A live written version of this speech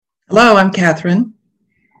Hello, I'm Catherine.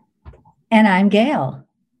 And I'm Gail.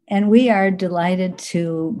 And we are delighted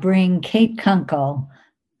to bring Kate Kunkel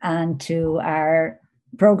onto our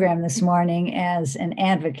program this morning as an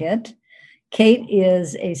advocate. Kate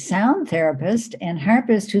is a sound therapist and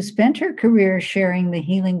harpist who spent her career sharing the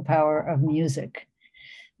healing power of music.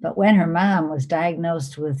 But when her mom was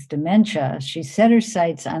diagnosed with dementia, she set her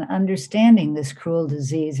sights on understanding this cruel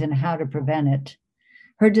disease and how to prevent it.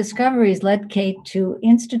 Her discoveries led Kate to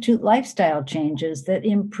institute lifestyle changes that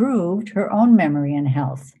improved her own memory and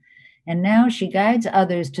health. And now she guides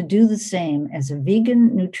others to do the same as a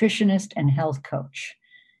vegan nutritionist and health coach.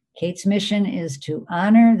 Kate's mission is to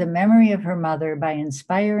honor the memory of her mother by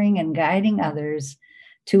inspiring and guiding others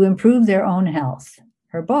to improve their own health.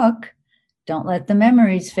 Her book, Don't Let the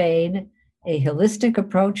Memories Fade, A Holistic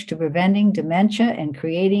Approach to Preventing Dementia and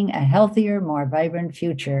Creating a Healthier, More Vibrant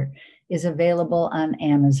Future, is available on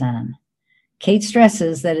Amazon. Kate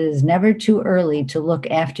stresses that it is never too early to look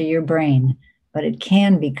after your brain, but it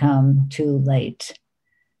can become too late.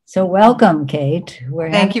 So welcome, Kate.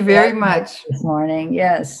 Thank you very much this morning.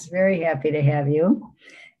 Yes, very happy to have you.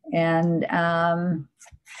 And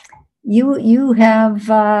you have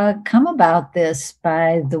come about this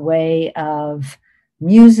by the way of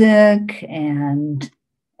music and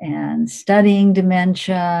studying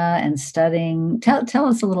dementia and tell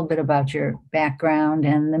us a little bit about your background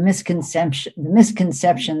and the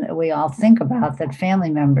misconception that we all think about, that family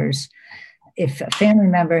members, if a family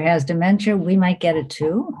member has dementia, we might get it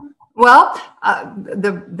too. Well,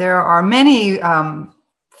 there are many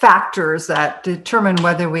factors that determine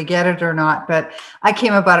whether we get it or not, but I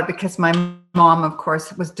came about it because my mom, of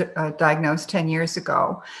course, was diagnosed 10 years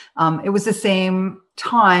ago. It was the same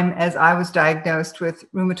time as I was diagnosed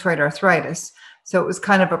with rheumatoid arthritis. So it was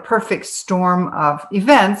kind of a perfect storm of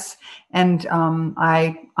events. And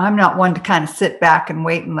I'm not one to kind of sit back and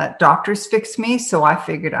wait and let doctors fix me. So I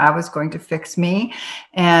figured I was going to fix me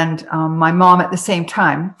and my mom at the same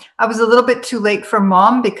time. I was a little bit too late for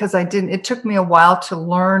mom because it took me a while to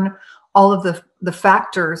learn all of the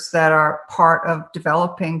factors that are part of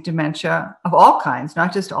developing dementia of all kinds,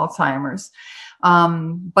 not just Alzheimer's.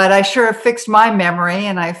 But I sure fixed my memory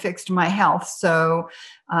and I fixed my health. So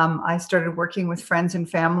I started working with friends and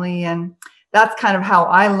family, and that's kind of how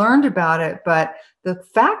I learned about it. But the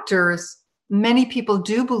factors, many people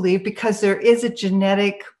do believe, because there is a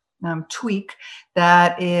genetic tweak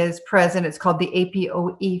that is present. It's called the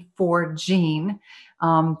APOE4 gene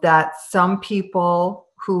that some people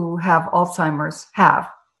who have Alzheimer's have.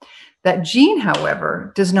 That gene,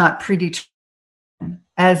 however, does not predetermine,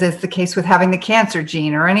 as is the case with having the cancer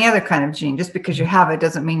gene or any other kind of gene. Just because you have it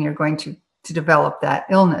doesn't mean you're going to develop that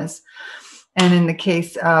illness. And in the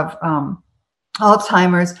case of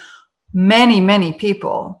Alzheimer's, many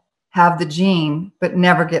people have the gene but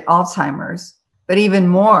never get Alzheimer's, but even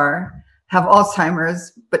more have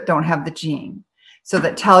Alzheimer's but don't have the gene. So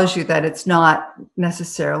that tells you that it's not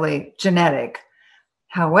necessarily genetic.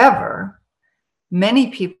 However, many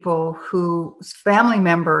people whose family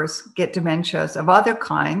members get dementias of other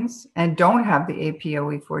kinds and don't have the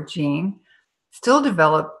APOE4 gene still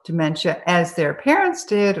develop dementia as their parents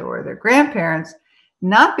did or their grandparents,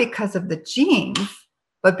 not because of the genes,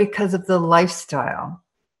 but because of the lifestyle.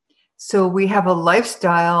 So we have a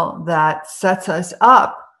lifestyle that sets us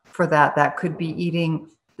up for that. That could be eating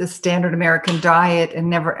the standard American diet and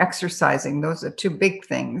never exercising. Those are two big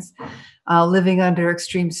things. Living under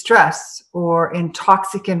extreme stress or in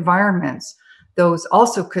toxic environments. Those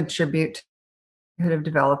also contribute to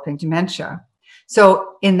developing dementia.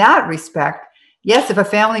 So in that respect, yes, if a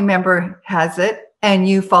family member has it and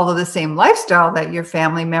you follow the same lifestyle that your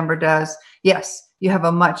family member does, yes, you have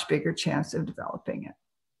a much bigger chance of developing it.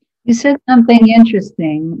 You said something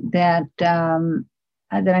interesting that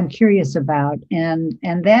I'm curious about, and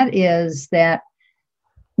that is that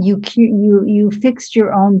you fixed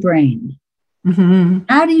your own brain. Mm-hmm.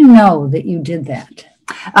 How do you know that you did that?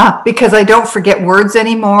 Because I don't forget words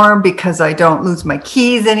anymore, because I don't lose my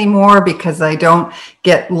keys anymore, because I don't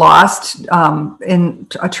get lost in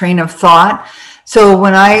a train of thought. So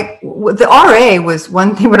the RA was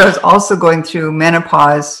one thing, but I was also going through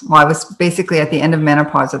menopause. Well, I was basically at the end of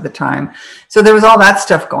menopause at the time. So there was all that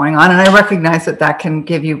stuff going on. And I recognize that can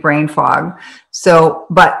give you brain fog. So,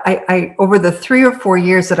 but I over the 3 or 4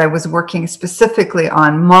 years that I was working specifically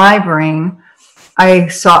on my brain, I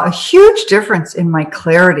saw a huge difference in my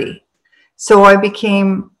clarity. So I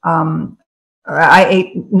became, I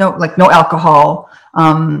ate no alcohol.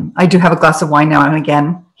 I do have a glass of wine now and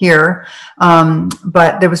again here,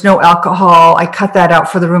 but there was no alcohol. I cut that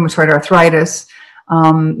out for the rheumatoid arthritis.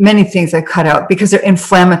 Many things I cut out because they're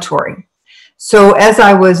inflammatory. So as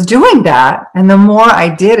I was doing that, and the more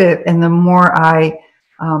I did it, and the more I,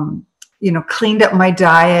 cleaned up my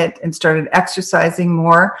diet and started exercising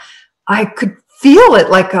more, I could feel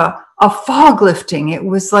it like a fog lifting. It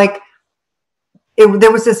was like,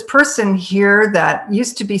 there was this person here that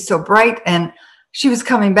used to be so bright, and she was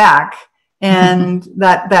coming back. And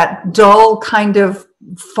that dull kind of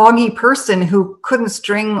foggy person who couldn't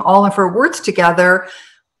string all of her words together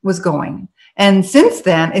was going. And since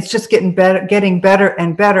then, it's just getting better and better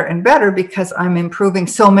and better, because I'm improving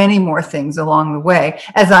so many more things along the way.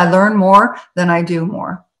 As I learn more, then I do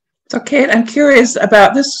more. So Kate, I'm curious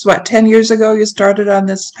about this. What, 10 years ago you started on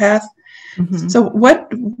this path? Mm-hmm. So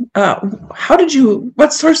what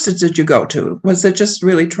sources did you go to? Was it just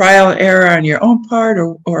really trial and error on your own part,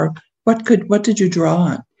 or what did you draw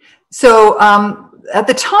on? So at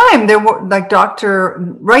the time, there were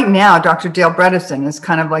right now, Dr. Dale Bredesen is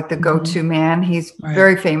kind of like the go-to man. He's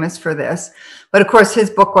very famous for this. But of course, his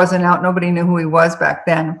book wasn't out. Nobody knew who he was back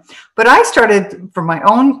then. But I started, for my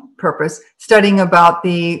own purpose, studying about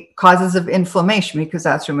the causes of inflammation, because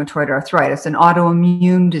that's rheumatoid arthritis, an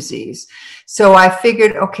autoimmune disease. So I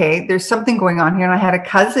figured, okay, there's something going on here. And I had a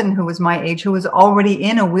cousin who was my age who was already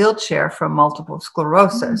in a wheelchair from multiple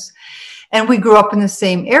sclerosis. And we grew up in the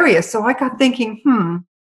same area. So I got thinking,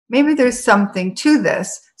 maybe there's something to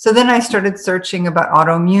this. So then I started searching about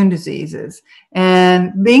autoimmune diseases,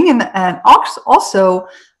 and being also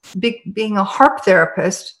being a harp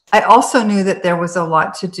therapist, I also knew that there was a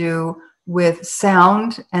lot to do with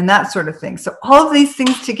sound and that sort of thing. So all of these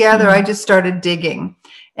things together, I just started digging.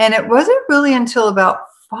 And it wasn't really until about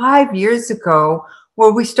 5 years ago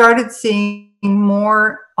where we started seeing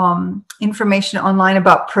more information online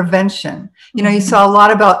about prevention. You saw a lot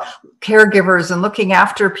about caregivers and looking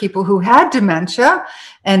after people who had dementia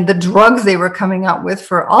and the drugs they were coming out with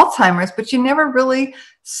for Alzheimer's, but you never really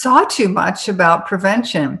saw too much about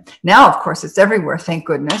prevention. Now, of course, it's everywhere, thank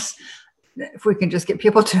goodness. If we can just get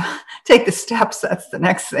people to take the steps, that's the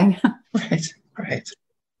next thing. Right.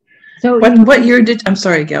 So what year did, I'm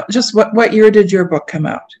sorry, Gail, just what year did your book come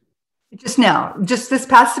out? Just this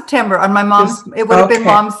past September on my mom's, it would have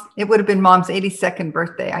been mom's 82nd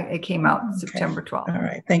birthday. It came out September 12th. All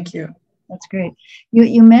right. Thank you. That's great.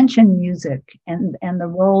 You mentioned music and the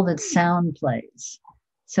role that sound plays.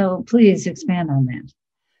 So please expand on that.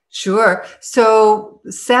 Sure. So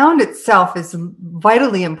sound itself is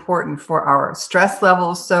vitally important for our stress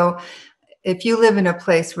levels. So if you live in a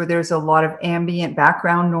place where there's a lot of ambient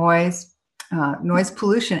background noise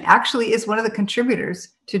pollution actually is one of the contributors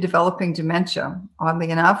to developing dementia, oddly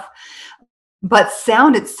enough. But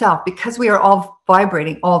sound itself, because we are all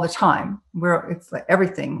vibrating all the time, it's like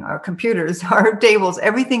everything, our computers, our tables,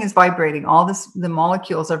 everything is vibrating. The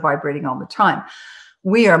molecules are vibrating all the time.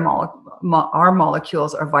 Our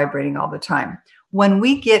molecules are vibrating all the time. When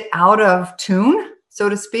we get out of tune, so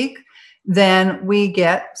to speak, then we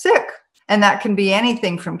get sick. And that can be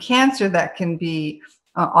anything from cancer, that can be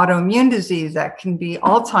autoimmune disease, that can be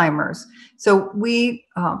Alzheimer's. So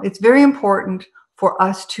it's very important for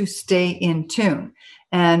us to stay in tune.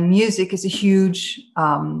 And music is a huge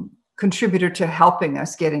contributor to helping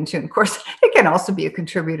us get in tune. Of course, it can also be a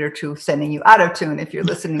contributor to sending you out of tune if you're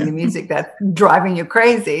listening to music that's driving you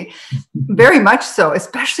crazy. Very much so,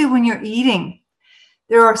 especially when you're eating.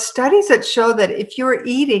 There are studies that show that if you're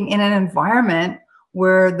eating in an environment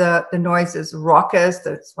where the noise is raucous,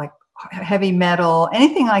 that's like heavy metal,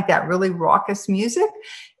 anything like that, really raucous music,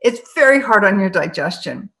 it's very hard on your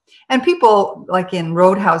digestion. And people like in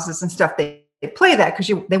roadhouses and stuff, they play that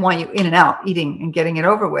because they want you in and out, eating and getting it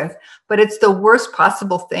over with. But it's the worst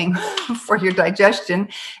possible thing for your digestion.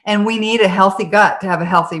 And we need a healthy gut to have a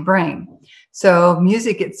healthy brain. So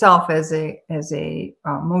music itself as a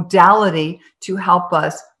modality to help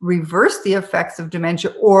us reverse the effects of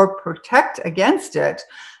dementia or protect against it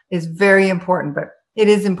is very important. But it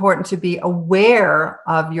is important to be aware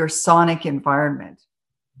of your sonic environment.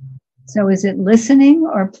 So is it listening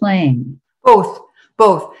or playing? Both.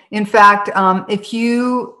 In fact, if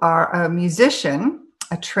you are a musician,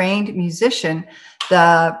 a trained musician,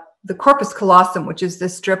 the corpus callosum, which is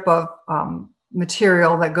this strip of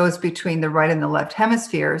material that goes between the right and the left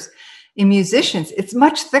hemispheres, in musicians, it's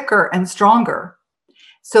much thicker and stronger.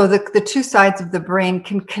 So the two sides of the brain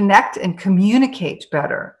can connect and communicate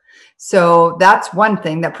better. So that's one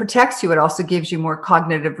thing that protects you. It also gives you more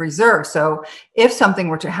cognitive reserve. So if something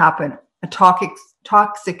were to happen, a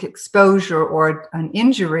toxic exposure or an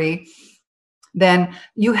injury, then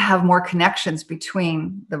you have more connections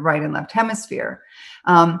between the right and left hemisphere.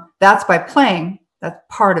 That's by playing. That's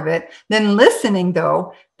part of it. Then listening,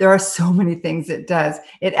 though, there are so many things it does.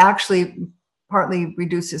 It actually partly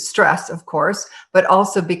reduces stress, of course, but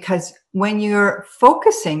also because when you're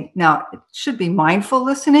focusing, now it should be mindful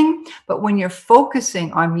listening, but when you're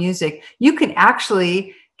focusing on music, you can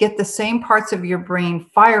actually get the same parts of your brain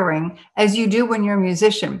firing as you do when you're a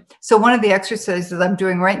musician. So one of the exercises I'm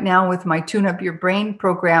doing right now with my Tune Up Your Brain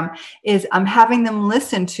program is I'm having them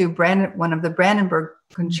listen to one of the Brandenburg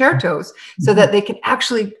concertos so that they can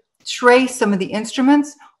actually trace some of the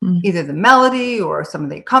instruments, either the melody or some of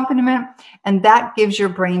the accompaniment, and that gives your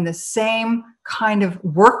brain the same kind of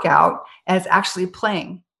workout as actually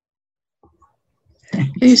playing.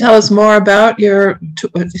 Can you tell us more about your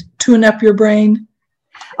Tune Up Your Brain?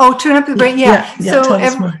 Oh, Tune Up Your Brain, yeah. So tell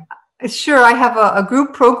us more. Sure, I have a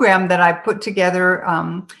group program that I put together.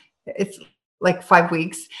 It's like 5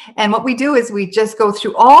 weeks. And what we do is we just go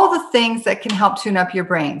through all the things that can help tune up your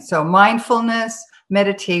brain. So mindfulness,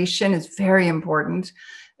 meditation is very important.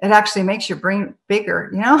 It actually makes your brain bigger,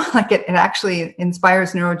 you know, like it actually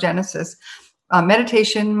inspires neurogenesis.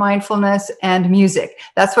 Meditation, mindfulness, and music.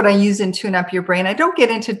 That's what I use in Tune Up Your Brain. I don't get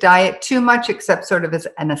into diet too much, except sort of as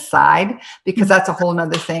an aside, because that's a whole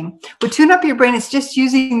nother thing. But Tune Up Your Brain is just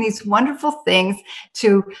using these wonderful things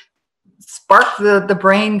to spark the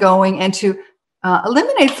brain going and to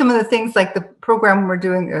eliminate some of the things like the program we're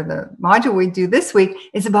doing, or the module we do this week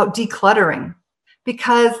is about decluttering,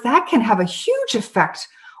 because that can have a huge effect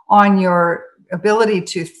on your ability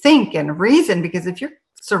to think and reason. Because if you're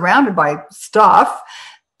surrounded by stuff,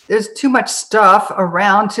 there's too much stuff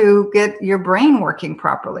around to get your brain working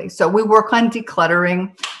properly. So we work on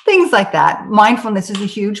decluttering, things like that. Mindfulness is a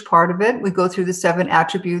huge part of it. We go through the 7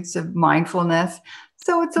 attributes of mindfulness.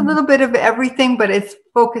 So it's a little bit of everything, but it's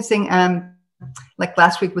focusing on, like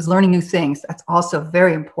last week was learning new things. That's also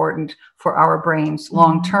very important for our brains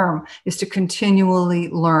long term, is to continually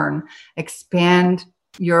learn, expand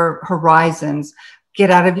your horizons,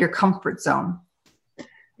 get out of your comfort zone.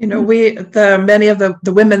 You know, many of the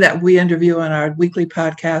women that we interview on our weekly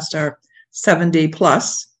podcast are 70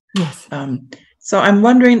 plus. Yes. So I'm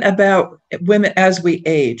wondering about women as we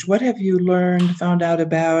age. What have you found out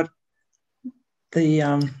about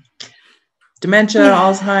the dementia,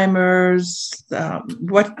 Alzheimer's,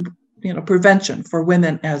 prevention for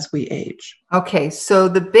women as we age? Okay, so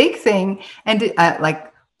the big thing, and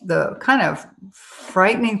like the kind of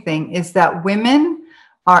frightening thing, is that women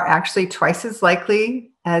are actually twice as likely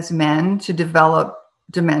as men to develop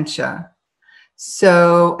dementia.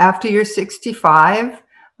 So after you're 65,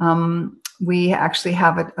 we actually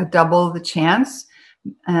have a double the chance.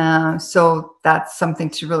 So that's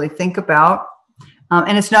something to really think about.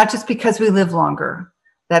 And it's not just because we live longer.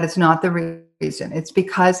 That is not the reason. It's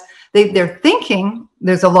because they're thinking,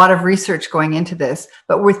 there's a lot of research going into this,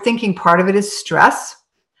 but we're thinking part of it is stress.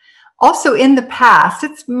 Also, in the past,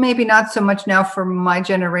 it's maybe not so much now for my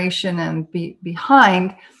generation and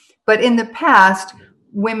behind, but in the past,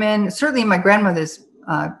 women, certainly in my grandmother's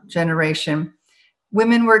generation,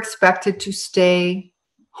 women were expected to stay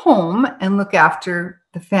home and look after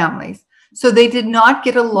the families. So they did not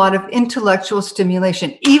get a lot of intellectual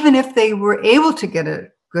stimulation. Even if they were able to get a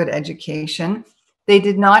good education, they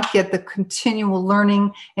did not get the continual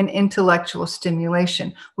learning and intellectual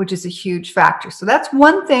stimulation, which is a huge factor. So that's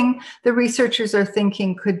one thing the researchers are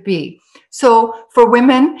thinking could be. So for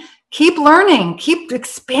women, keep learning, keep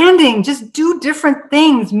expanding, just do different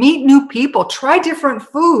things, meet new people, try different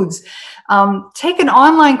foods, take an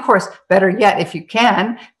online course. Better yet, if you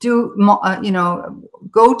can,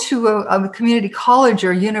 go to a community college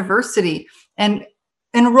or university and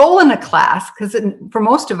enroll in a class, because for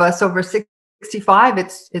most of us over 65,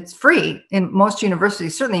 it's free in most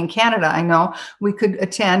universities. Certainly in Canada, I know we could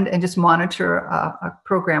attend and just monitor a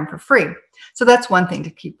program for free. So that's one thing to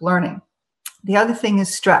keep learning. The other thing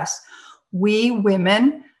is stress. We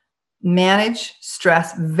women manage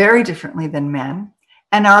stress very differently than men,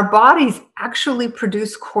 and our bodies actually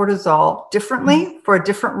produce cortisol differently for a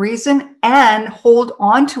different reason and hold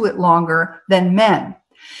on to it longer than men.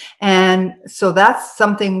 And so that's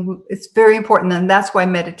something, it's very important. And that's why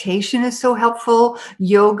meditation is so helpful.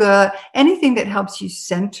 Yoga, anything that helps you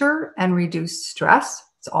center and reduce stress,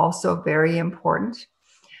 it's also very important.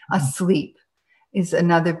 Sleep is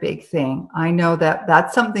another big thing. I know that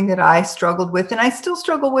that's something that I struggled with, and I still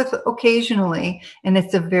struggle with occasionally. And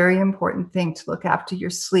it's a very important thing to look after your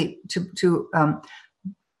sleep, to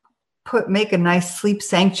make a nice sleep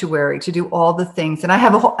sanctuary, to do all the things. And I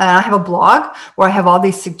have a blog where I have all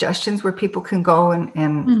these suggestions where people can go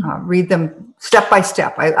and read them step by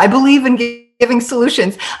step. I believe in giving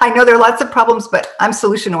solutions. I know there are lots of problems, but I'm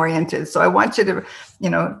solution oriented. So I want you to,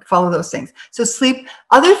 follow those things. So sleep.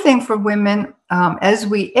 Other thing for women, as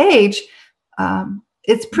we age,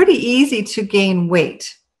 it's pretty easy to gain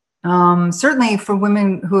weight. Certainly for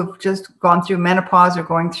women who have just gone through menopause or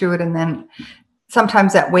going through it, and then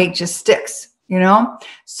sometimes that weight just sticks, you know?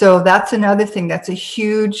 So that's another thing that's a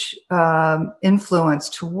huge influence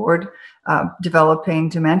toward developing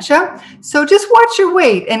dementia. So just watch your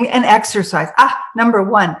weight and exercise. Number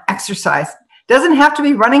one, exercise. Doesn't have to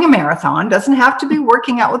be running a marathon, doesn't have to be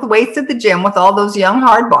working out with weights at the gym with all those young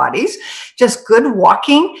hard bodies. Just good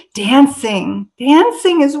walking, dancing.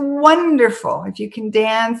 Dancing is wonderful. If you can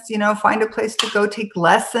dance, you know, find a place to go take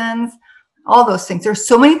lessons, all those things. There's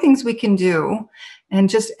so many things we can do, and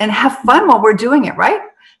have fun while we're doing it, right?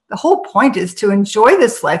 The whole point is to enjoy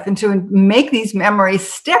this life and to make these memories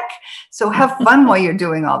stick. So have fun while you're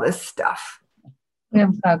doing all this stuff. We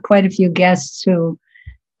have quite a few guests who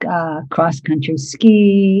cross-country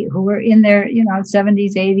ski, who were in their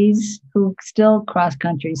 70s, 80s, who still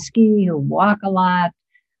cross-country ski, who walk a lot,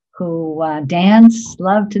 who dance,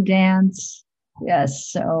 love to dance. Yes,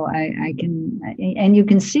 so I can, and you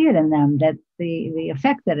can see it in them, that the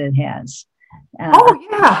effect that it has.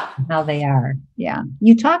 How they are. Yeah.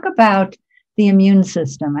 You talk about the immune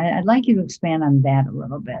system. I'd like you to expand on that a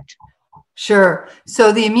little bit. Sure.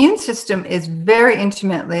 So the immune system is very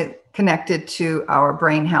intimately connected to our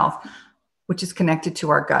brain health, which is connected to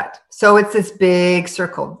our gut. So it's this big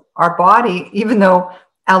circle. Our body, even though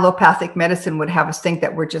allopathic medicine would have us think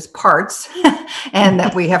that we're just parts and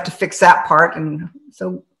that we have to fix that part, and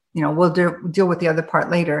so we'll deal with the other part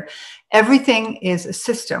later. Everything is a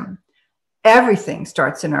system. Everything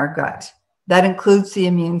starts in our gut. That includes the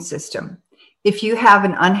immune system. If you have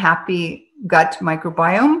an unhappy gut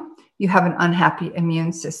microbiome, you have an unhappy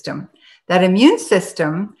immune system. That immune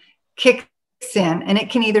system kicks in, and it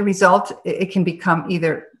can either it can become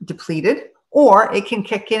either depleted, or it can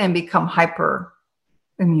kick in and become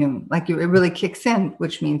hyperimmune. Like it really kicks in,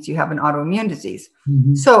 which means you have an autoimmune disease.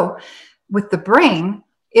 Mm-hmm. So with the brain,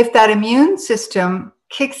 if that immune system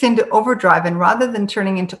kicks into overdrive, and rather than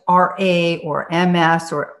turning into RA or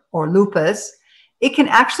MS or lupus, it can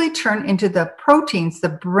actually turn into the proteins. The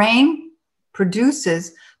brain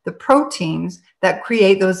produces the proteins that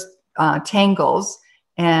create those tangles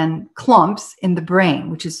and clumps in the brain,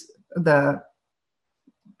 which is the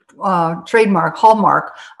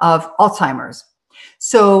hallmark of Alzheimer's.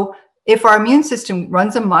 So if our immune system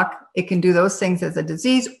runs amok, it can do those things as a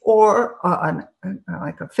disease, or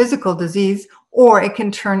like a physical disease, or it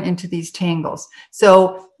can turn into these tangles.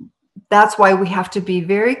 So that's why we have to be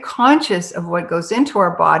very conscious of what goes into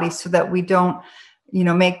our body, so that we don't,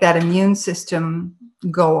 make that immune system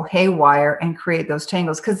go haywire and create those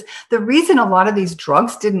tangles. Because the reason a lot of these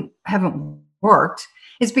drugs haven't worked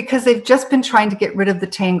is because they've just been trying to get rid of the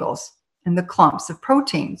tangles and the clumps of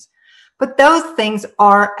proteins. But those things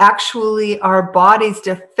are actually our body's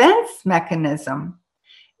defense mechanism.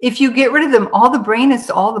 If you get rid of them, all the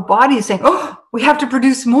body is saying, oh, we have to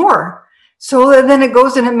produce more. So then it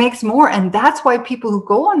goes and it makes more. And that's why people who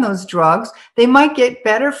go on those drugs, they might get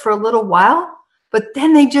better for a little while, but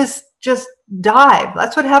then they just dive.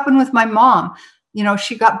 That's what happened with my mom.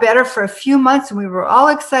 She got better for a few months and we were all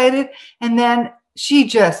excited. And then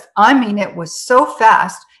it was so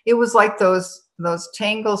fast. It was like those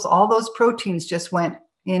tangles, all those proteins just went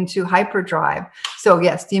into hyperdrive. So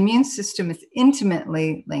yes, the immune system is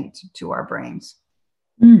intimately linked to our brains.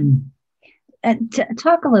 And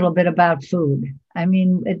talk a little bit about food. I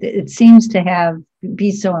mean, it seems to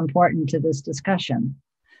be so important to this discussion.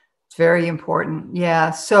 It's very important.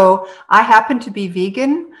 Yeah. So I happen to be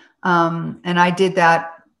vegan, and I did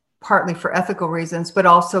that partly for ethical reasons, but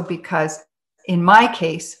also because in my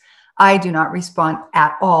case, I do not respond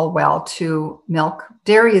at all well to milk.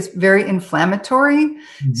 Dairy is very inflammatory.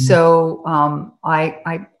 Mm-hmm. So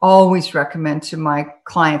I always recommend to my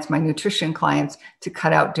clients, my nutrition clients, to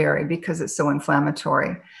cut out dairy because it's so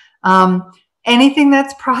inflammatory. Anything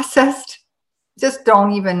that's processed, just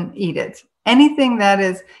don't even eat it. Anything that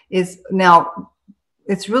is now,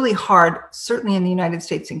 it's really hard, certainly in the United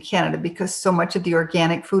States and Canada, because so much of the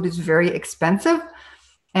organic food is very expensive.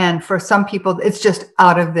 And for some people, it's just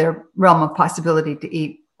out of their realm of possibility to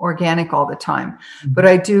eat organic all the time. Mm-hmm. But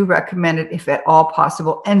I do recommend it if at all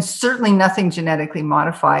possible, and certainly nothing genetically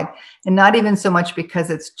modified. And not even so much because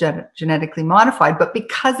it's genetically modified, but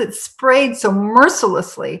because it's sprayed so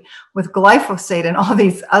mercilessly with glyphosate and all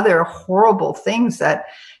these other horrible things that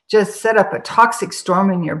just set up a toxic storm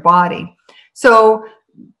in your body. So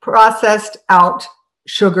processed out,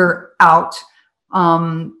 sugar out.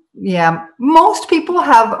 Most people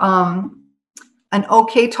have an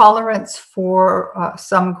okay tolerance for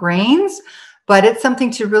some grains, but it's something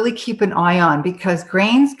to really keep an eye on because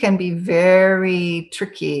grains can be very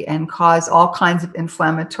tricky and cause all kinds of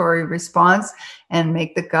inflammatory response and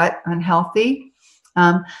make the gut unhealthy.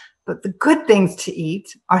 But the good things to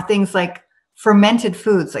eat are things like fermented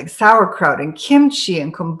foods like sauerkraut and kimchi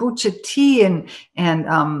and kombucha tea and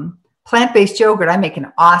plant-based yogurt. I make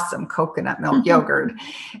an awesome coconut milk yogurt.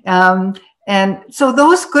 And so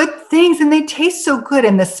those good things, and they taste so good.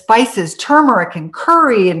 And the spices, turmeric and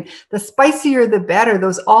curry, and the spicier, the better.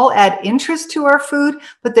 Those all add interest to our food,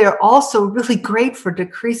 but they're also really great for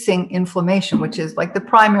decreasing inflammation, which is like the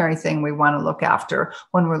primary thing we want to look after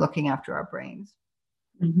when we're looking after our brains.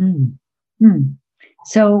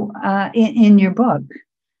 So in your book,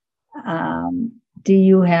 do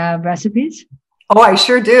you have recipes? Oh, I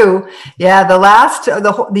sure do. Yeah,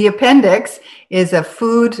 the appendix is a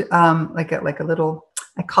food, like a little,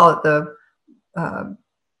 I call it the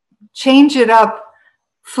change it up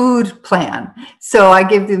food plan. So I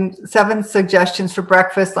give them 7 suggestions for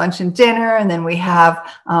breakfast, lunch, and dinner. And then we have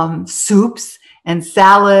soups and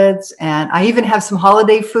salads. And I even have some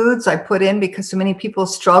holiday foods I put in because so many people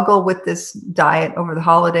struggle with this diet over the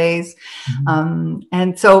holidays.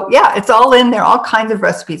 And so, yeah, it's all in there, all kinds of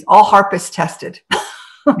recipes, all Harpist tested.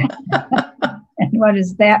 And what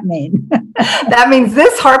does that mean? That means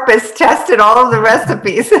this Harpist tested all of the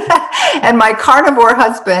recipes. And my carnivore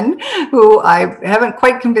husband, who I haven't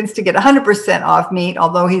quite convinced to get 100% off meat,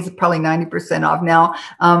 although he's probably 90% off now,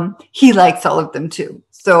 he likes all of them too.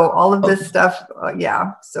 So all of this stuff,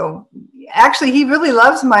 yeah. So actually, he really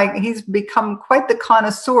loves he's become quite the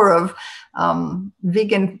connoisseur of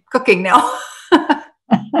vegan cooking now.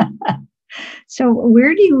 So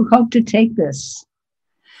where do you hope to take this?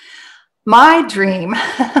 My dream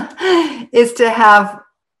is to have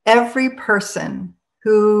every person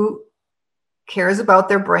who cares about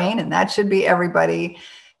their brain, and that should be everybody,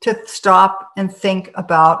 to stop and think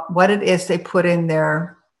about what it is they put in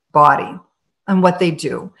their body and what they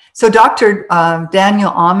do. So Dr.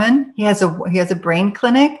 Daniel Amen, he has a brain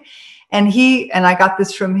clinic, and I got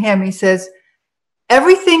this from him. He says,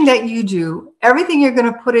 everything that you do, everything you're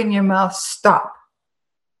going to put in your mouth, stop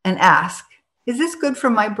and ask, is this good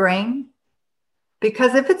for my brain?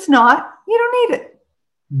 Because if it's not, you don't need it.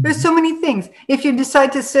 There's so many things. If you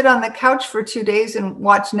decide to sit on the couch for 2 days and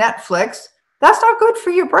watch Netflix, that's not good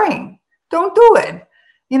for your brain. Don't do it.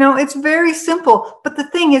 It's very simple. But the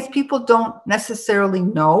thing is, people don't necessarily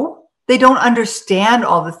know. They don't understand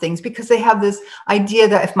all the things because they have this idea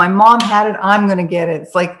that if my mom had it, I'm going to get it.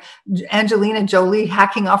 It's like Angelina Jolie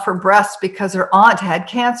hacking off her breasts because her aunt had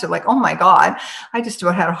cancer. Like, oh my God, I just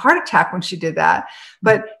about had a heart attack when she did that.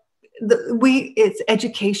 But it's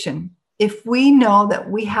education. If we know that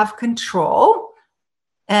we have control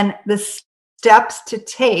and the steps to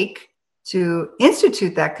take to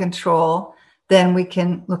institute that control, then we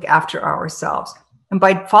can look after ourselves. And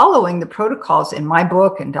by following the protocols in my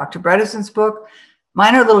book and Dr. Bredesen's book,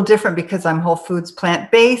 mine are a little different because I'm whole foods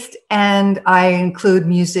plant-based, and I include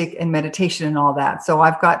music and meditation and all that. So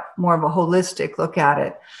I've got more of a holistic look at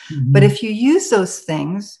it. But if you use those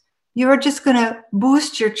things, you're just going to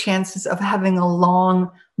boost your chances of having a long,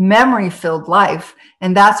 memory-filled life.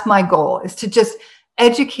 And that's my goal, is to just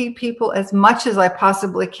educate people as much as I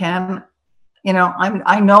possibly can.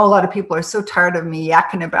 I know a lot of people are so tired of me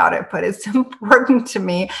yakking about it, but it's important to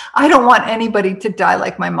me. I don't want anybody to die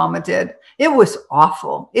like my mama did. It was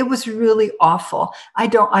awful. It was really awful.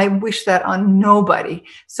 I wish that on nobody.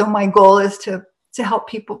 So my goal is to help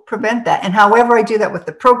people prevent that. And however I do that with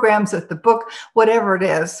the programs, with the book, whatever it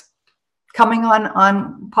is, coming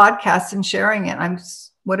on podcasts and sharing it,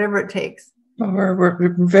 whatever it takes. Well,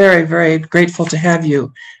 we're very, very grateful to have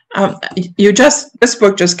you. This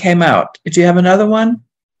book just came out. Did you have another one?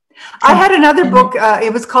 I had another book.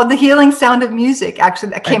 It was called The Healing Sound of Music.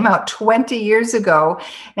 Actually, that came out 20 years ago.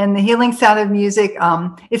 And The Healing Sound of Music,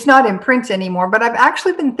 it's not in print anymore, but I've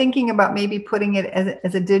actually been thinking about maybe putting it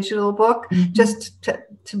as a digital book, just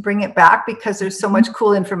to bring it back, because there's so much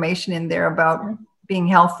cool information in there about being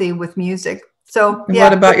healthy with music. So, and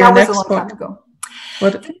what about your next book? The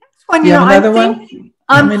next one, you have another one?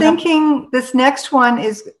 I'm thinking this next one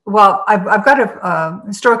is, I've got a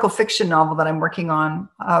historical fiction novel that I'm working on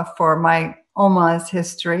for my Oma's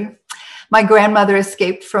history. My grandmother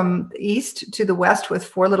escaped from the east to the west with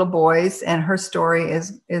 4 little boys, and her story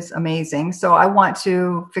is amazing. So I want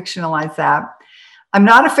to fictionalize that. I'm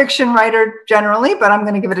not a fiction writer generally, but I'm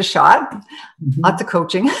going to give it a shot. Lots of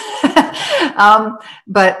coaching.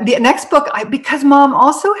 But the next book, because Mom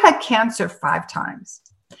also had cancer 5 times.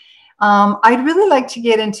 I'd really like to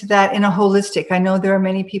get into that in a holistic. I know there are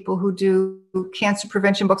many people who do cancer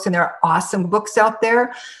prevention books, and there are awesome books out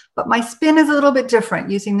there, but my spin is a little bit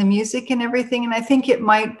different, using the music and everything. And I think it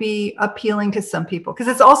might be appealing to some people because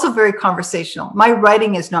it's also very conversational. My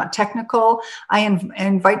writing is not technical. I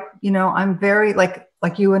invite, I'm very like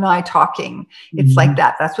you and I talking. It's like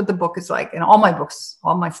that. That's what the book is like. And all my books,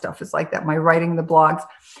 all my stuff is like that. My writing, the blogs.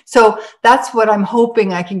 So that's what I'm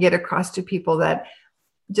hoping I can get across to people, that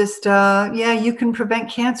just, you can prevent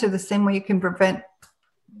cancer the same way you can prevent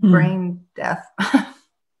brain death.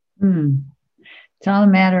 It's all a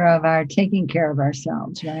matter of our taking care of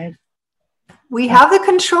ourselves, right? We have the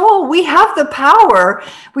control. We have the power.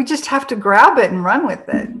 We just have to grab it and run with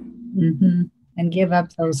it. And give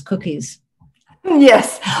up those cookies.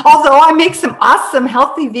 Yes. Although I make some awesome,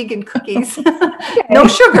 healthy vegan cookies. No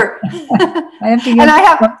sugar.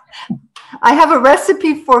 I have a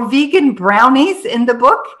recipe for vegan brownies in the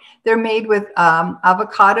book. They're made with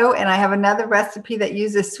avocado. And I have another recipe that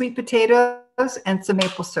uses sweet potatoes and some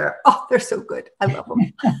maple syrup. Oh, they're so good. I love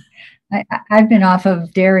them. I've been off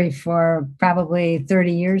of dairy for probably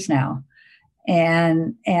 30 years now.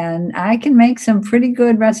 And I can make some pretty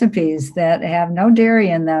good recipes that have no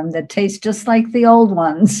dairy in them that taste just like the old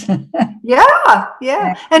ones.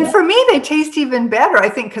 Yeah. And for me, they taste even better, I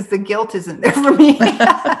think, because the guilt isn't there for me.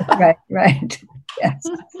 Right. Yes.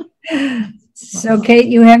 So, Kate,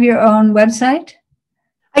 you have your own website?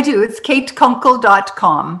 I do. It's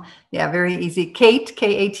katekunkel.com. Yeah, very easy. Kate,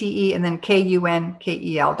 Kate, and then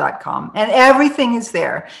KUNKEL.com. And everything is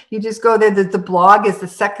there. You just go there. The blog is the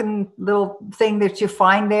second little thing that you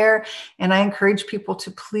find there. And I encourage people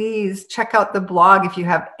to please check out the blog if you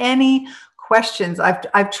have any questions.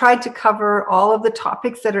 I've tried to cover all of the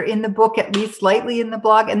topics that are in the book, at least lightly in the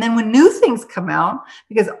blog. And then when new things come out,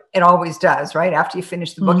 because it always does, right? After you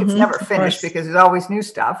finish the book, it's never finished because there's always new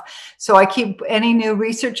stuff. So I keep any new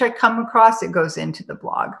research I come across, it goes into the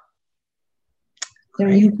blog. So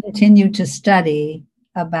you continue to study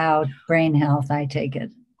about brain health, I take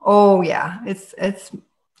it. Oh yeah.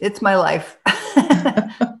 It's my life.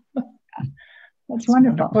 That's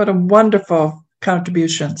wonderful. What a wonderful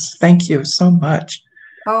contributions. Thank you so much.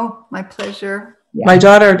 Oh, my pleasure. Yeah. My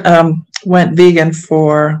daughter went vegan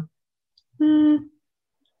for 40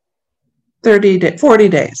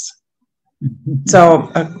 days.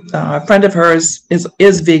 So a friend of hers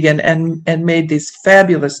is vegan and made these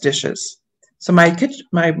fabulous dishes. So my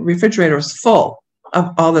refrigerator was full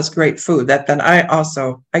of all this great food that then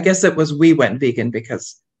I guess it was we went vegan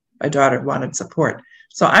because my daughter wanted support.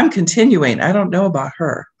 So I'm continuing. I don't know about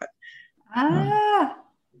her, but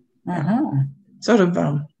sort of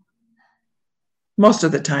most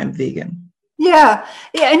of the time vegan. Yeah.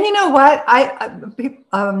 And you know what?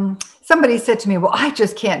 Somebody said to me, well, I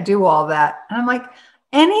just can't do all that. And I'm like,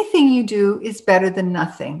 anything you do is better than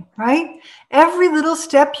nothing, right? Every little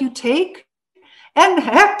step you take. And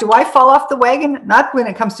heck, do I fall off the wagon? Not when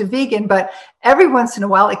it comes to vegan, but every once in a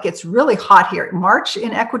while it gets really hot here. March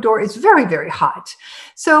in Ecuador is very, very hot.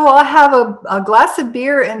 So I'll have a glass of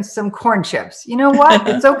beer and some corn chips. You know what?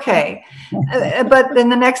 It's okay. But then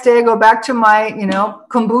the next day I go back to my,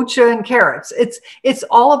 kombucha and carrots. It's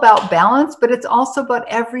all about balance, but it's also about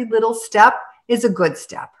every little step is a good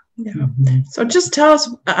step. Yeah. So just tell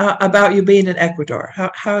us about you being in Ecuador.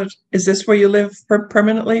 How is this where you live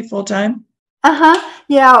permanently, full time?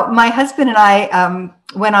 Yeah, my husband and I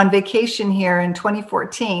went on vacation here in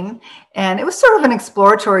 2014, and it was sort of an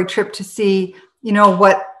exploratory trip to see,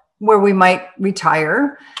 where we might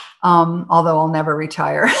retire, although I'll never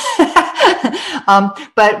retire.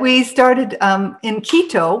 But we started in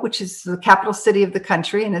Quito, which is the capital city of the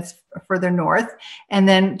country, and it's further north, and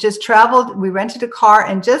then just traveled. We rented a car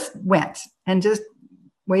and just went and just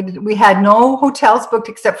waited. We had no hotels booked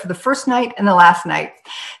except for the first night and the last night.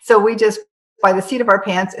 So we just by the seat of our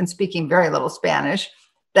pants and speaking very little Spanish.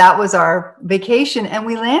 That was our vacation. And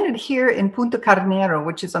we landed here in Punta Carnero,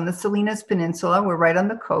 which is on the Salinas Peninsula. We're right on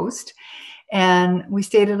the coast. And we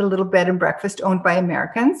stayed at a little bed and breakfast owned by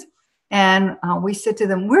Americans. And we said to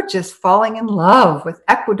them, we're just falling in love with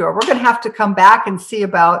Ecuador. We're going to have to come back and see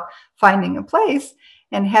about finding a place.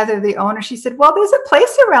 And Heather, the owner, she said, well, there's a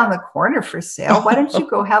place around the corner for sale. Why don't you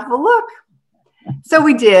go have a look? So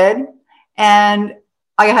we did. And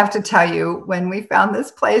I have to tell you, when we found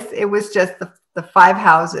this place, it was just the 5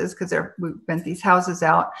 houses, because we rent these houses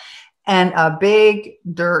out, and a big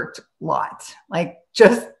dirt lot, like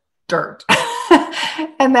just dirt.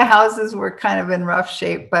 And the houses were kind of in rough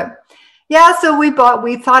shape. But yeah, so we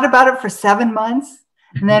thought about it for 7 months,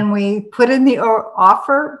 and then we put in the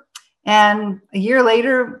offer. And a year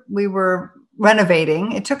later, we were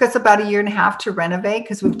renovating. It took us about 1.5 years to renovate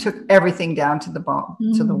because we took everything down to the bone,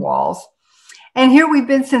 to the walls. And here we've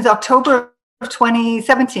been since October of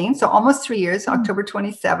 2017, so almost 3 years, October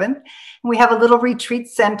 27th. And we have a little retreat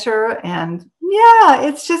center, and yeah,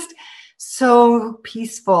 it's just so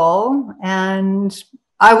peaceful. And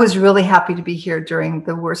I was really happy to be here during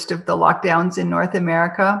the worst of the lockdowns in North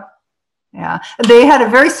America. Yeah, they had a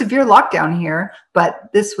very severe lockdown here,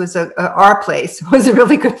 but this was our place was a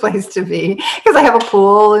really good place to be because I have a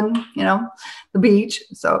pool and, you know, the beach.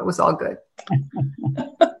 So it was all good.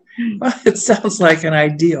 Well, it sounds like an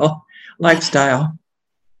ideal lifestyle.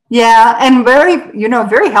 Yeah, and very, you know,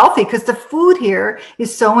 very healthy because the food here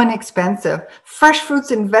is so inexpensive. Fresh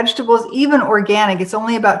fruits and vegetables, even organic, it's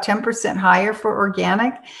only about 10% higher for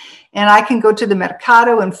organic. And I can go to the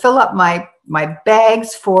Mercado and fill up my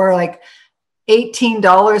bags for like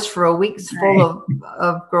 $18 for a week's full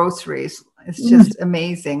of groceries. It's just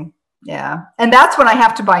amazing. Yeah. And that's when I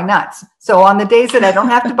have to buy nuts. So on the days that I don't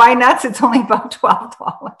have to buy nuts, it's only about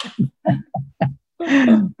 $12.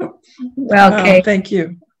 Well, Kate, thank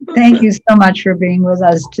you. Thank you so much for being with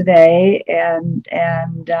us today. And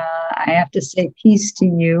I have to say peace to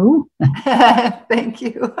you. Thank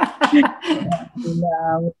you.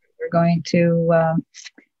 We're going to,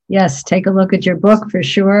 yes, take a look at your book for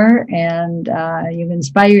sure. And you've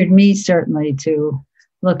inspired me certainly to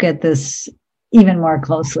look at this even more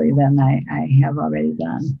closely than I have already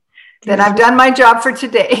done. Then I've done my job for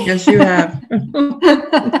today. Yes, you have.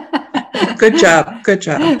 Good job. Good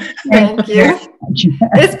job. Thank you.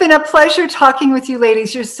 It's been a pleasure talking with you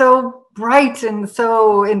ladies. You're so bright and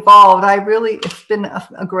so involved. It's been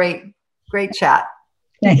a great chat.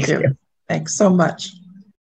 Thank you. Thanks so much.